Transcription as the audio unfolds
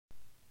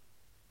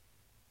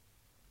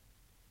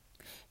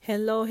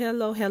Hello,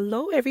 hello,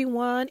 hello,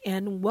 everyone,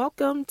 and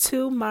welcome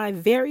to my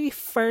very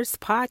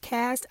first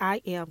podcast.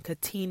 I am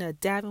Katina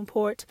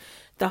Davenport,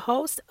 the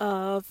host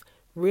of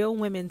Real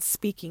Women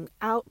Speaking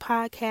Out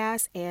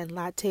podcast and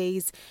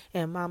Lattes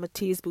and Mama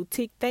T's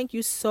Boutique. Thank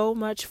you so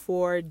much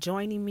for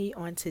joining me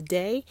on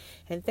today,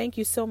 and thank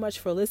you so much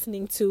for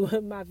listening to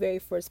my very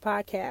first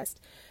podcast.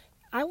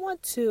 I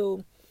want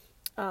to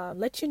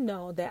let you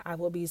know that I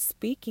will be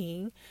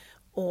speaking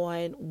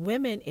on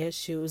women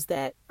issues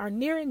that are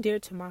near and dear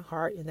to my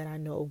heart and that I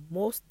know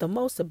the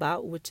most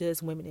about, which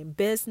is women in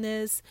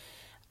business,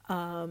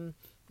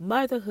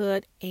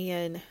 motherhood,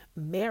 and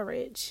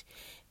marriage.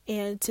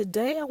 And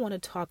today I want to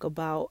talk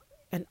about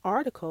an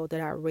article that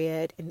I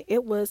read, and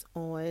it was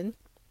on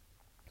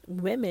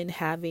women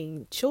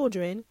having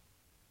children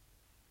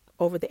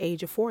over the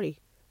age of 40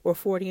 or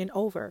 40 and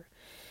over.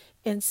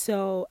 And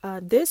so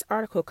this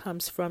article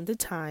comes from the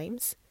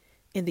Times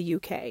in the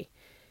UK.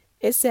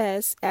 It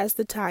says, as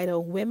the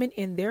title, women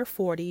in their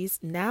 40s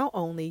now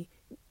only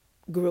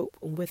group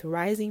with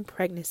rising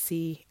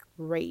pregnancy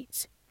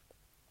rate.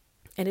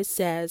 And it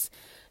says,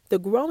 the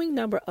growing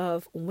number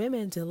of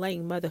women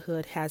delaying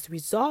motherhood has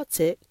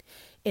resulted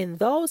in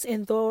those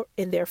in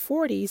their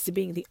 40s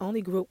being the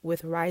only group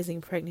with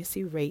rising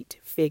pregnancy rate,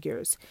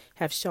 figures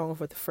have shown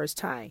for the first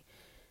time.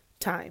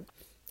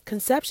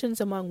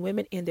 Conceptions among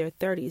women in their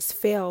 30s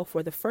fell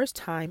for the first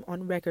time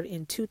on record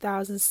in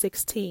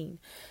 2016,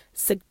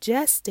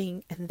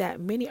 suggesting that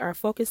many are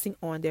focusing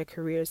on their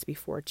careers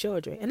before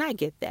children. And I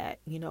get that.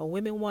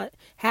 Women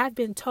have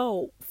been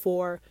told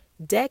for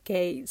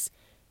decades,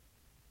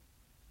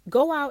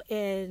 go out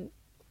and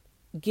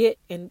get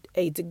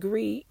a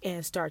degree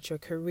and start your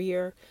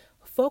career.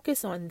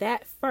 Focus on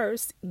that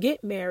first,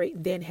 get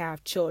married, then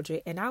have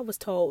children. And I was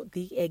told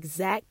the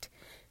exact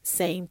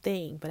same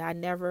thing, but I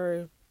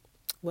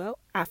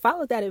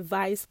followed that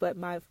advice, but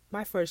my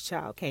first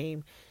child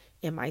came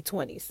in my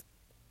 20s.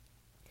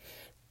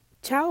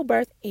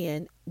 Childbirth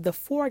in the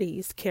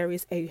 40s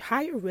carries a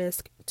higher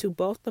risk to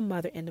both the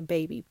mother and the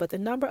baby, but the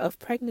number of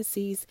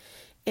pregnancies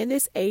in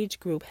this age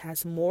group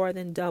has more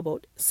than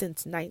doubled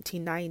since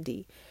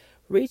 1990,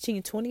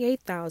 reaching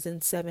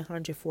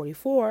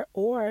 28,744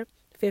 or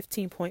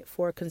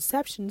 15.4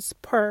 conceptions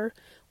per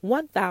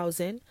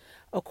 1,000,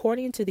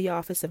 according to the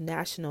Office of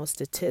National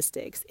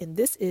Statistics, and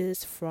this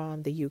is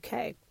from the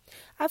UK.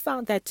 I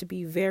found that to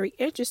be very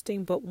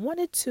interesting, but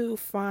wanted to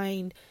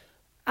find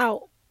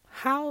out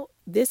how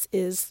this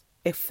is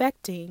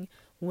affecting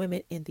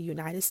women in the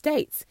United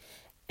States.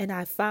 And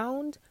I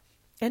found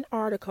an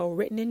article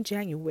written in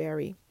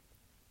January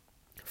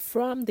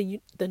from the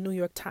New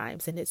York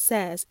Times, and it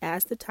says,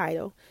 as the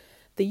title,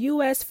 the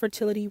U.S.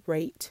 fertility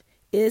rate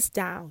is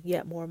down,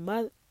 yet more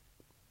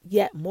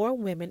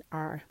women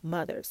are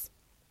mothers.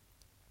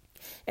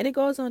 And it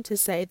goes on to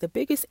say the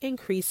biggest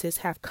increases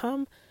have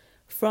come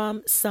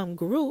from some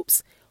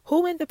groups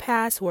who in the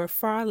past were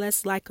far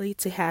less likely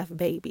to have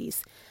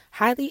babies: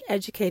 highly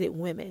educated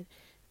women,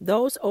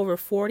 those over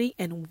 40,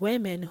 and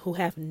women who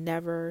have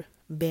never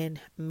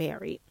been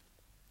married.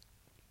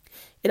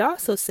 It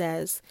also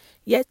says,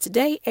 yet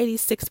today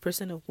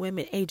 86% of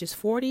women ages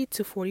 40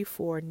 to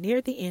 44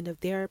 near the end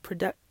of their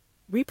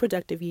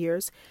reproductive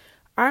years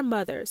are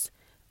mothers,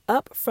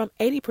 up from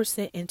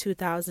 80% in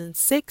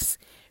 2006,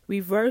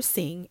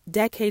 reversing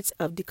decades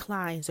of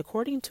declines,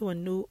 according to a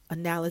new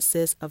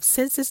analysis of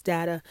census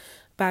data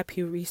by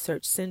Pew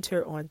Research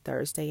Center on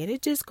Thursday. And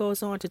it just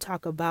goes on to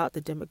talk about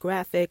the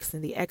demographics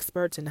and the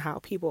experts and how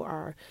people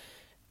are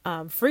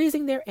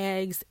freezing their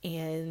eggs,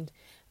 and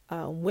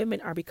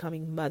women are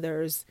becoming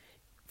mothers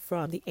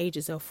from the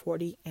ages of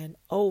 40 and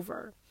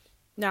over.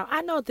 Now,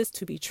 I know this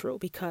to be true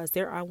because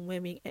there are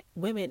women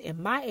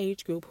in my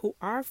age group who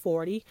are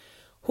 40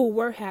 who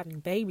were having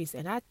babies.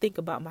 And I think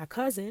about my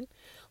cousin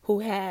who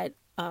had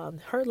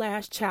her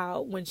last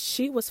child when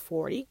she was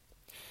 40.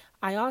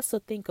 I also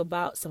think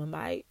about some of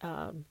my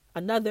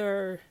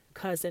another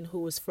cousin who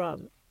was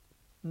from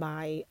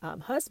my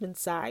husband's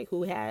side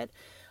who had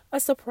a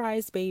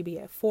surprise baby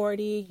at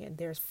 40. And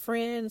there's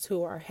friends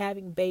who are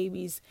having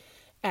babies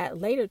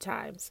at later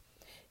times.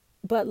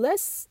 But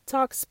let's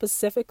talk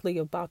specifically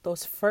about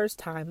those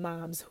first-time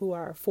moms who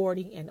are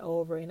 40 and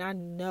over. And I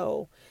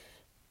know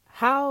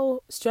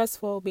how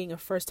stressful being a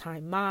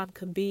first-time mom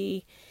can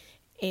be.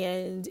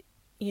 And,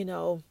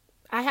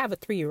 I have a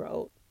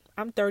 3-year-old.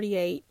 I'm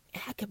 38,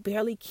 and I can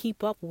barely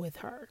keep up with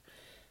her.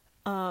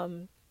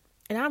 And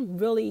I'm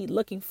really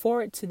looking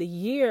forward to the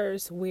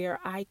years where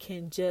I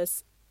can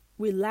just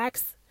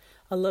relax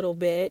a little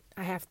bit.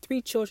 I have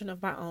 3 children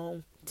of my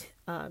own,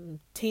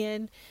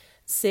 10,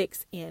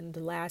 6, and the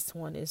last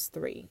one is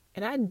 3.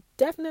 And I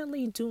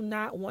definitely do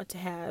not want to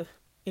have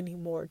any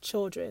more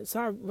children. So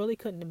I really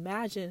couldn't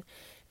imagine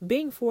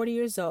being 40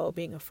 years old,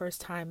 being a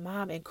first-time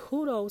mom, and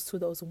kudos to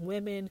those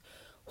women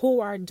who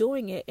are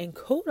doing it, and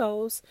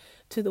kudos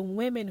to the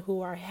women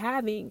who are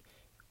having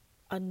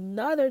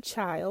another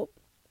child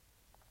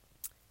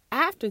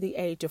after the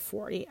age of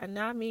 40. And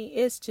I mean,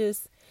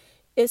 it's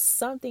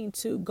something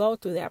to go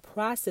through that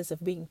process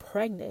of being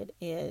pregnant.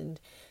 And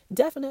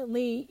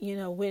definitely,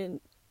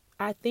 when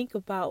I think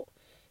about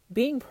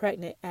being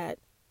pregnant at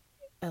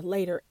a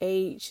later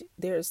age,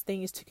 there's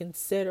things to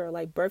consider,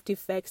 like birth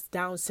defects,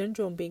 Down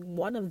syndrome being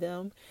one of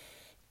them,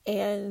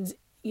 and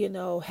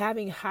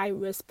having high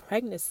risk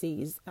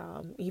pregnancies,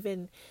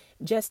 even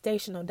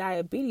gestational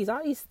diabetes.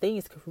 All these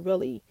things could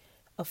really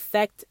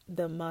affect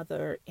the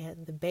mother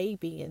and the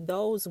baby, and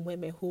those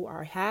women who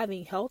are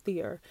having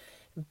healthier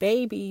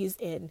babies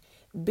and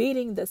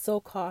beating the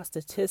so-called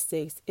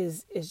statistics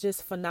is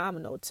just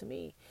phenomenal to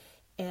me.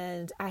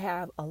 And I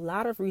have a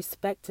lot of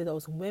respect to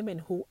those women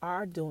who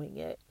are doing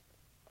it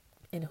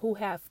and who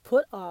have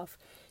put off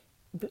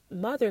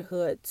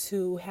motherhood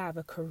to have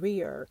a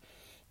career.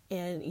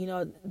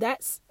 And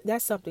that's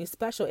something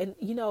special. And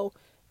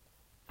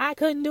I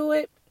couldn't do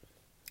it.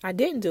 I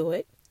didn't do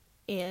it,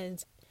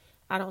 and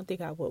I don't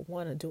think I would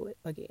want to do it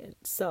again.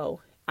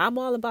 So I'm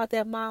all about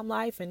that mom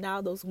life. And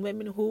now those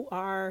women who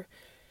are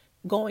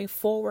going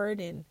forward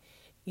and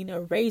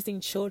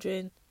raising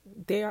children,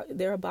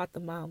 they're about the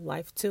mom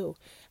life too.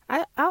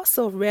 I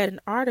also read an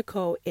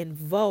article in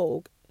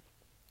Vogue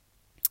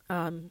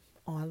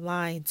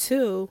online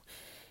too,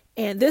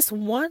 and this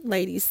one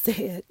lady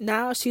said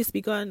now she's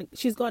going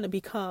to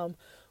become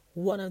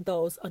one of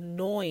those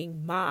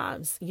annoying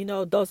moms.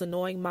 Those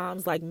annoying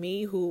moms like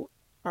me who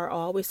are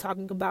always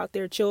talking about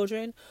their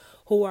children,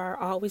 who are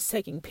always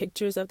taking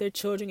pictures of their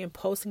children and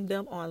posting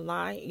them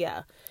online.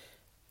 Yeah.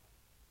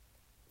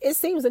 It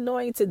seems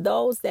annoying to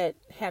those that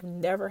have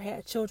never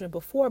had children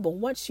before, but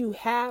once you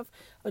have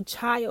a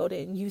child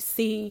and you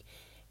see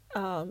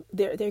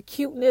their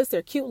cuteness,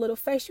 their cute little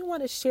face, you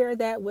want to share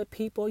that with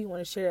people. You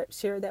want to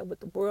share that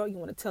with the world. You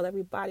want to tell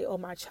everybody, oh,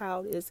 my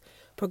child is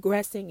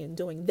progressing and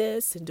doing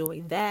this and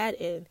doing that.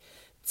 And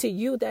to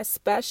you, that's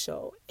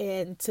special.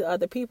 And to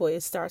other people,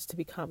 it starts to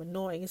become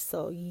annoying.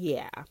 So,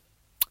 yeah,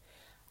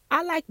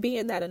 I like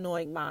being that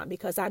annoying mom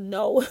because I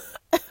know,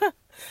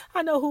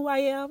 I know who I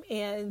am,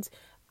 and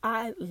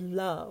I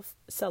love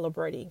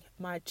celebrating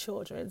my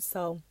children.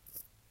 So,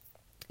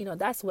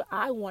 that's what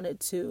I wanted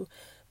to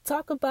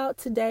talk about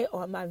today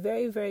on my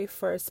very, very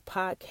first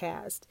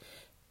podcast.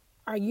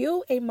 Are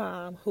you a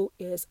mom who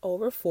is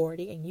over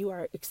 40 and you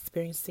are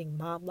experiencing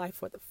mom life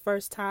for the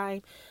first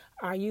time?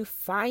 Are you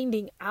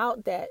finding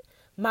out that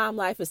mom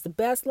life is the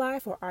best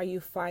life, or are you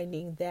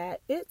finding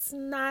that it's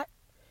not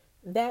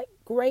that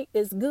great,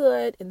 is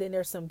good, and then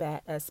there's some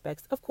bad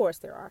aspects? Of course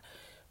there are.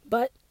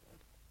 But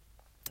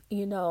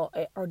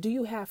or do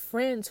you have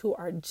friends who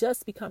are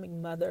just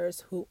becoming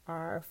mothers who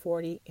are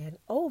 40 and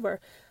over?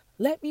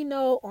 Let me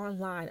know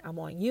online. I'm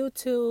on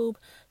YouTube.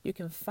 You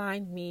can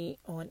find me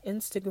on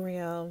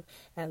Instagram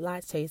at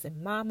Lattes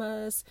and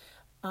Mamas.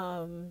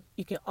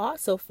 You can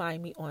also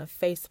find me on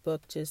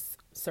Facebook. Just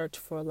search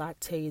for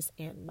Lattes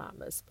and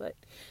Mamas. But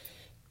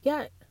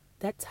yeah,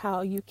 that's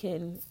how you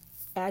can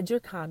add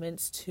your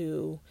comments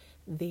to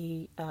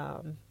the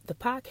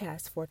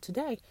podcast for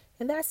today.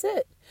 And that's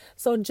it.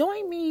 So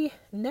join me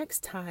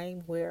next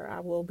time where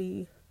I will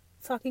be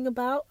talking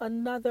about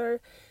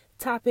another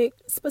topic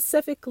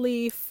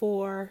specifically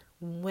for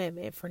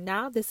women. For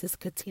now, this is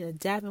Katina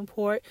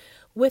Davenport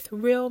with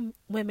Real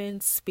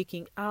Women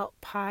Speaking Out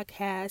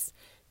podcast.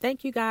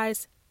 Thank you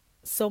guys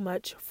so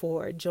much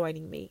for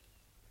joining me.